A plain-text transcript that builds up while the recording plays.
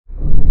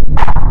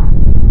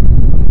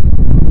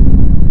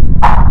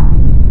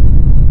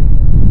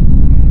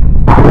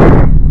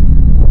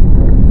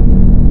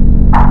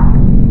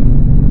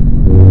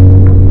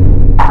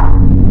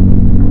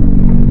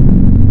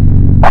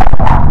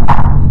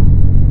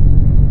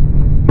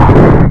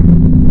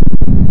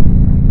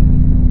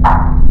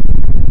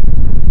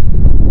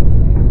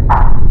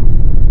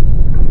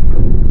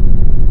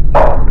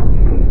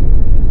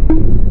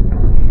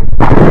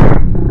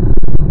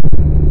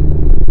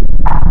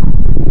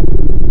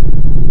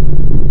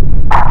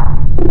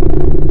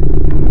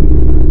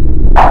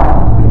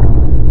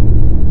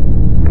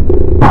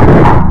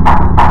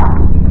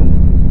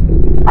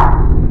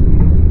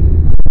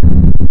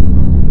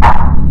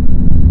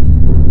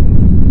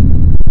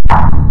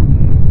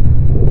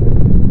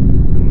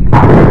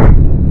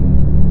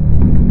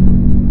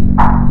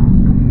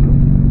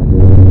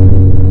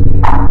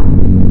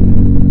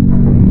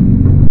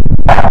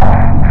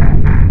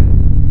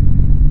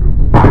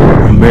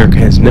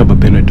has never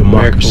been a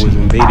democracy. America was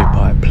invaded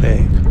by a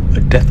plague, a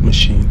death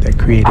machine that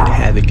created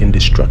havoc and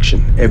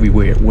destruction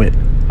everywhere it went.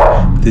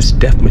 This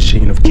death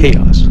machine of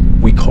chaos,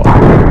 we call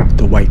it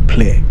the White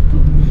Plague.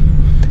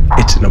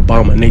 It's an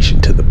abomination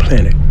to the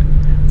planet,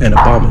 an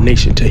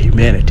abomination to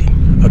humanity,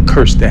 a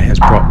curse that has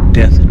brought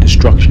death,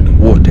 destruction, and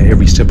war to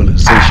every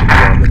civilization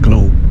around the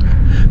globe.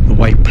 The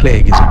White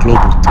Plague is a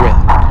global threat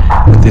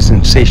with its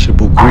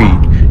insatiable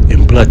greed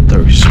and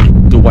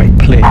bloodthirst. The White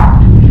Plague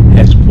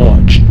has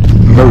marched,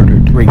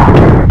 murdered, raped,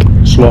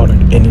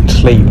 slaughtered, and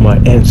enslaved my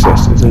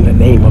ancestors in the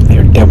name of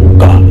their devil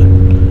god.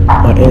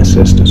 My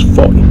ancestors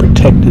fought and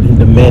protected and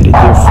demanded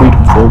their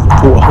freedom for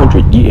over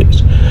 400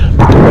 years,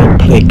 but the White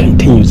Plague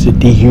continues to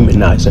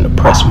dehumanize and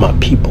oppress my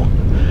people.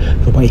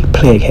 The White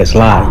Plague has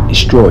lied,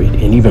 destroyed,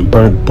 and even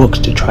burned books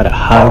to try to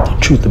hide the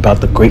truth about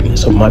the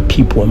greatness of my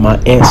people and my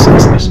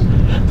ancestors.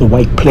 The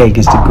White Plague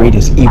is the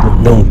greatest evil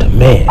known to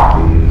man.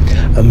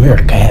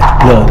 America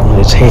has blood on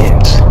its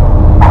hands.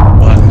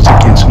 Violence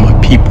against my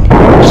people,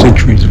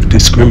 centuries of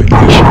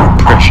discrimination,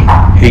 oppression,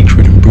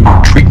 hatred, and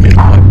brutal treatment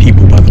of my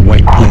people by the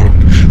White Plague.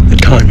 The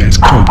time has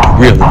come to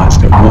realize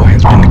that war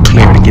has been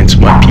declared against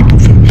my people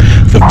from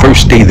the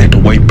first day that the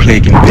White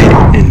Plague invaded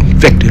and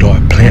infected our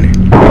planet.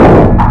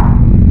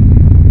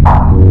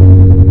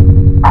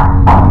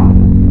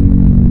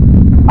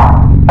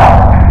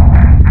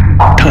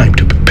 Time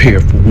to prepare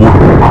for war.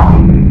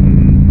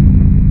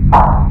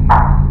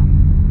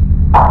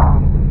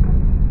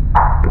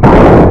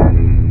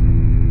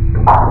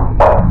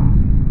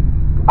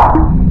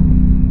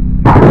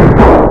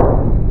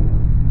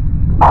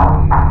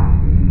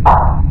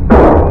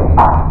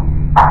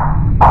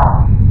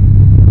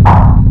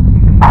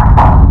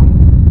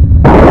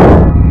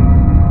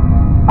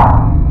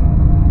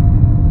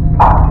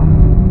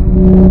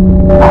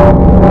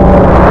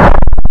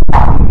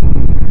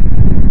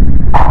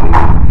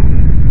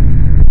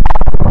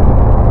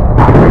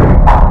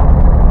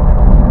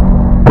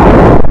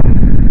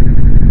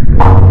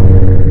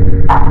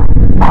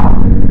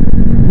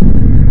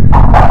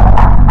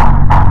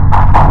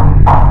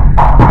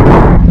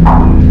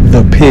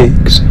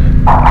 Pigs,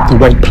 the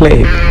White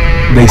Plague,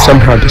 they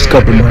somehow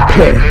discovered my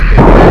plague.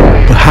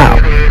 But how?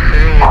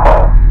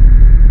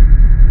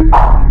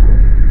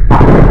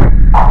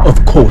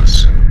 Of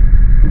course,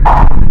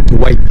 the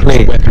White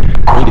Plague, the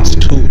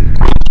greatest tool,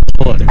 greatest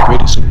pawn, and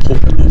greatest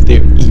supporter of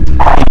their evil,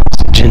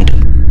 hideous agenda.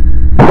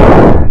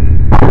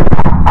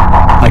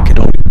 I could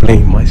only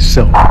blame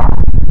myself.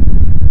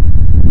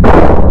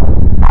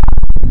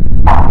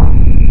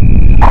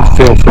 I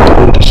fell for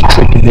the oldest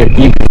trick in their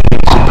evil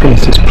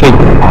supremacist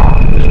playbook.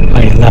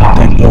 I allowed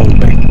that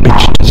long-back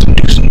bitch to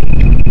seduce me,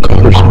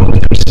 coerce me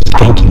with her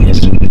skankiness.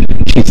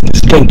 She's the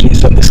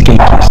skankiest of the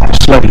skankiest, the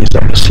sluttiest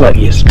of the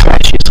sluttiest,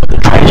 trashiest of the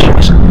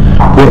trashiest.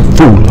 What a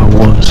fool I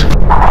was.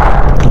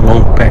 The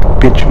long-back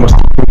bitch must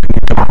have broken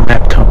into my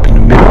laptop in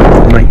the middle of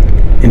the night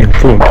and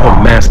informed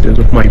her masters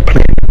of my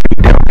plan to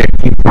bring down their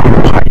evil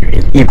empire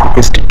and evil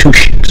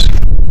institutions.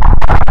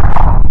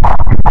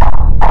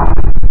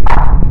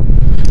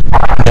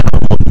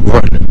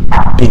 Run,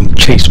 being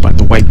chased by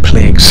the White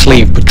Plague,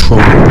 slave patrol,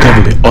 and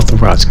government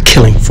authorized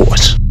killing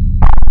force.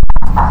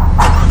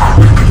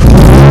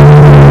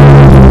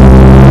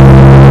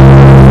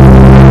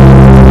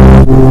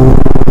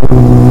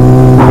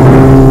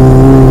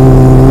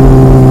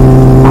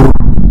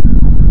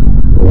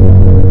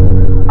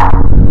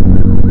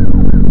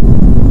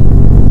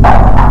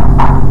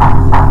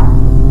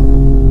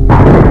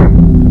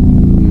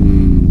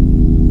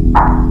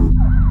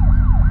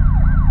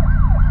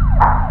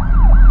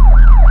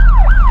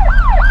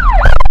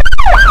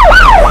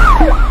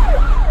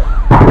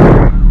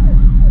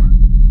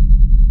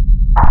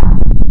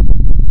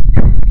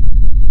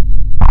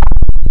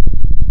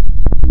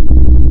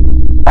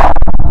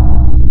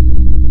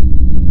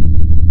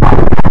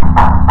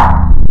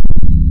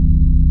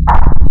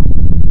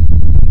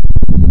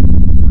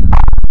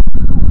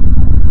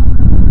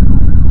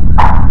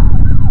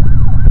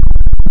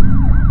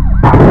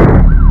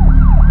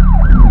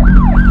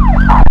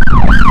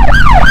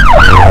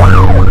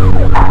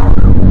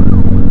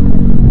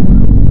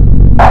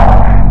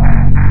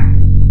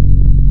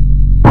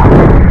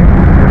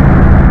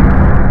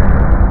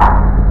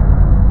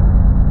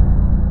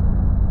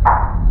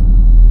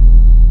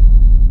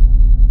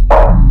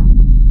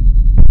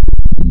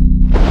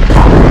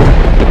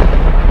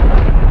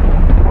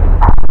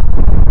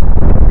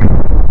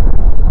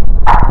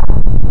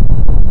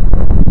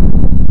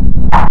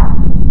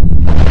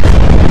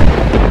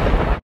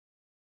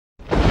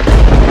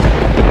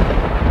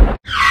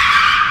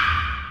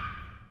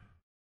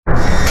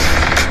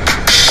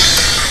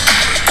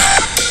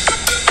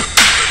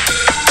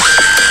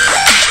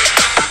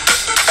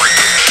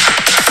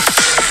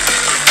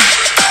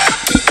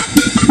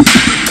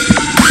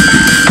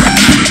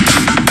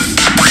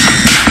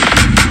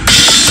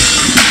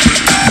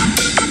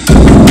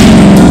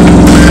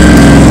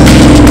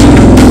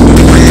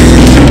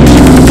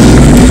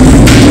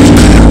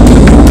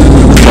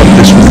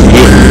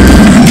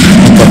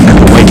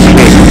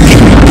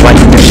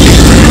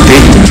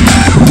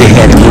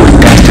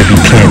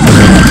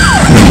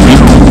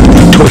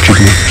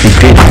 They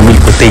did to me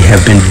what they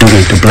have been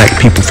doing to black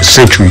people for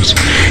centuries.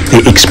 They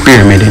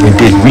experimented and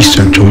did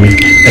research on me,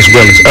 as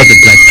well as other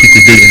black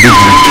people they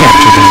illegally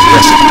captured and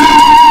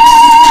arrested.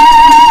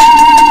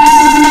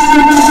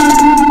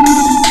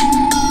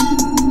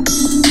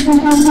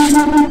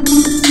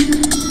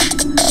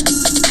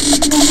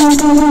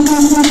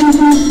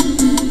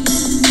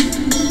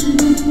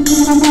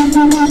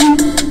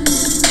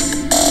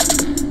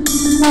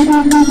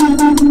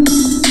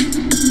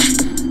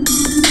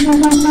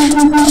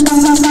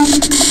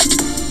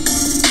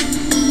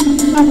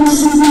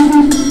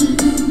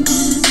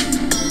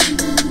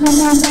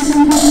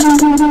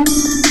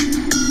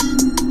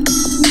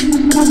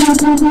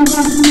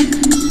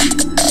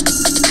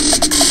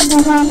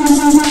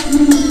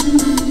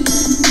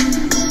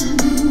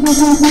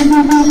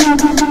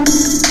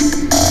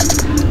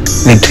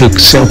 They took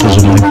samples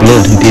of my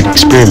blood and did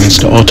experiments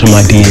to alter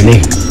my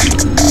DNA.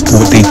 But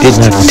what they did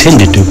not intend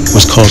to do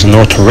was cause an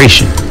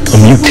alteration, a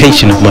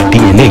mutation of my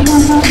DNA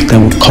that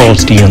would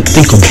cause the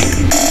unthinkable.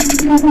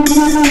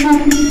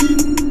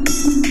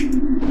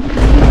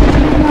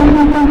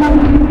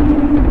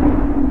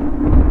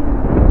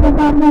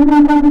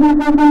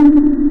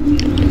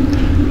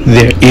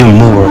 Their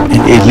immoral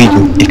and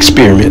illegal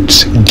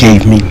experiments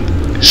gave me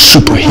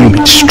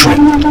superhuman strength.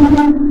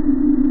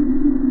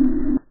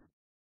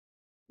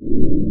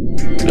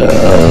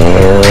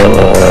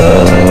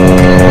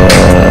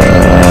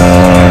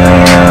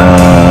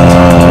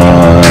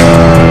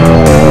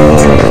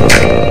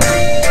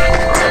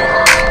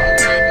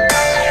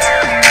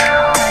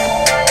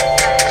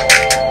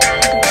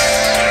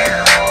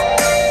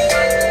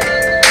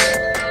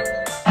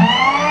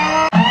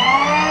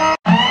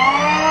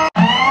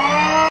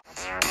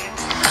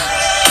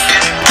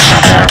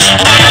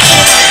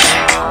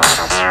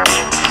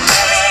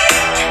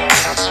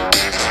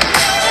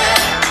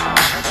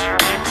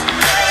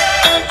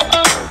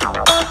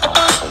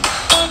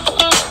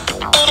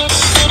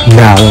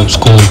 Now I was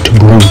going to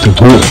bring the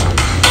war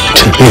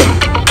to them,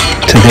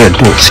 to their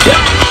doorstep.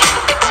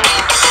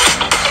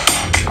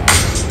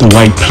 The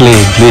white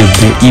plague lived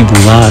their evil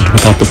lives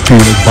without the fear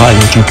of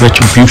violence or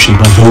retribution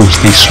by those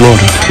they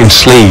slaughtered,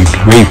 enslaved,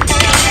 raped,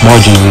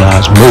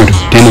 marginalized, murdered,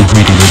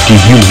 denigrated, or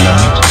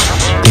dehumanized.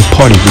 They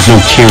partied with no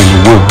care in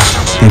the world.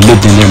 They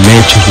lived in their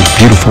mansions with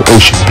beautiful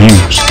ocean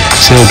views,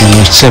 sailed on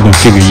their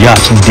 7-figure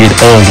yachts, and did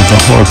all of the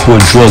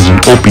hardcore drugs and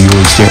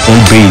opioids their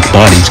unbathed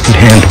bodies could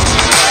handle.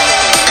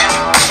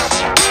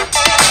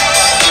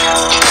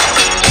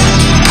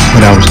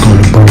 But I was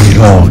going to burn it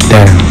all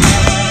down.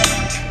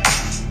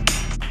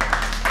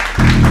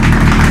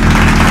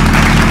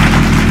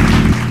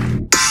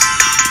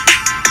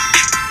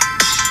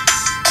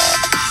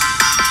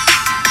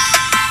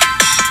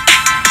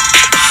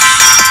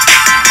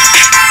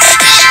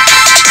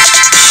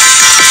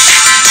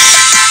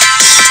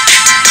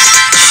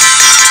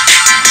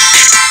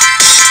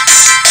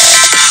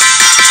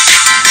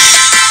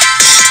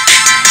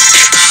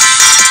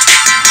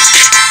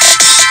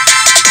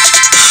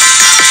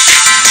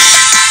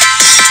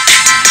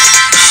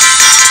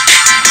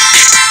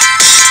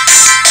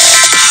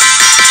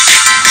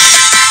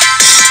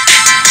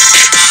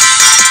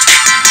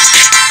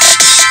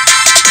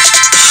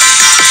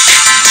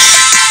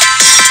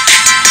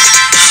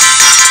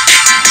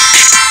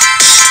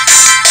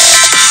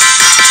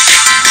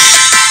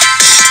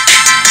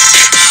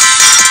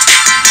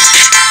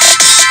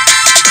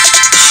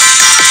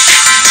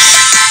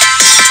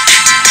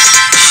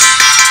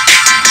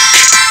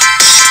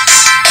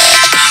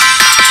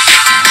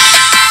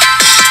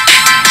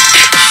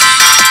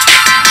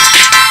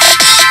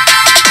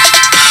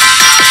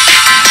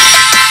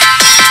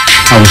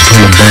 I was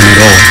going to burn it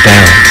all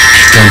down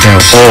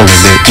all of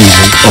their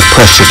evil,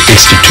 oppressive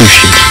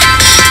institutions.